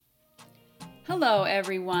Hello,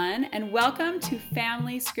 everyone, and welcome to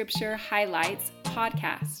Family Scripture Highlights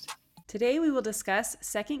podcast. Today we will discuss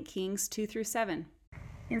 2 Kings 2 through 7.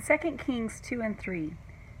 In 2 Kings 2 and 3,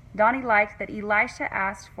 Donnie liked that Elisha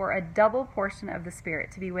asked for a double portion of the Spirit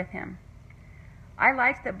to be with him. I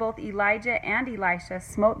liked that both Elijah and Elisha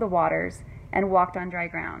smote the waters and walked on dry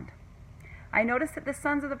ground. I noticed that the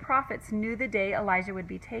sons of the prophets knew the day Elijah would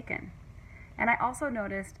be taken. And I also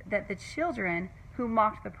noticed that the children who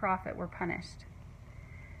mocked the prophet were punished.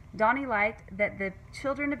 Donnie liked that the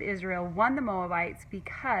children of Israel won the Moabites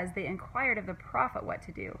because they inquired of the prophet what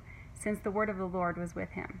to do, since the word of the Lord was with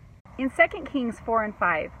him. In 2 Kings 4 and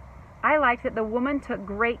 5, I liked that the woman took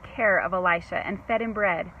great care of Elisha and fed him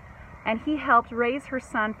bread, and he helped raise her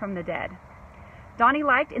son from the dead. Donnie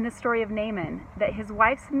liked in the story of Naaman that his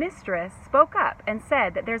wife's mistress spoke up and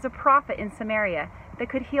said that there's a prophet in Samaria that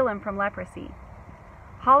could heal him from leprosy.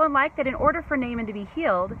 Holland liked that in order for Naaman to be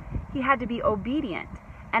healed, he had to be obedient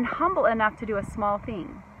and humble enough to do a small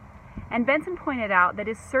thing. And Benson pointed out that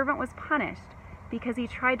his servant was punished because he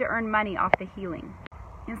tried to earn money off the healing.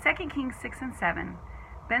 In 2 Kings 6 and 7,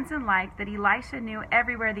 Benson liked that Elisha knew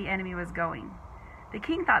everywhere the enemy was going. The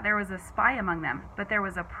king thought there was a spy among them, but there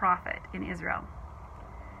was a prophet in Israel.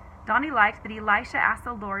 Donnie liked that Elisha asked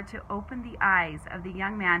the Lord to open the eyes of the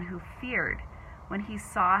young man who feared when he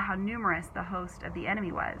saw how numerous the host of the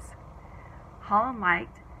enemy was. Holland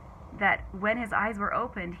liked that when his eyes were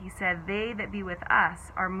opened, he said, "They that be with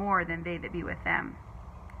us are more than they that be with them."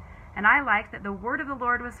 And I liked that the word of the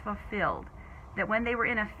Lord was fulfilled, that when they were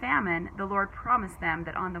in a famine, the Lord promised them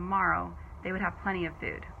that on the morrow they would have plenty of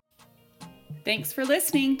food. Thanks for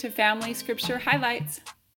listening to Family Scripture Highlights.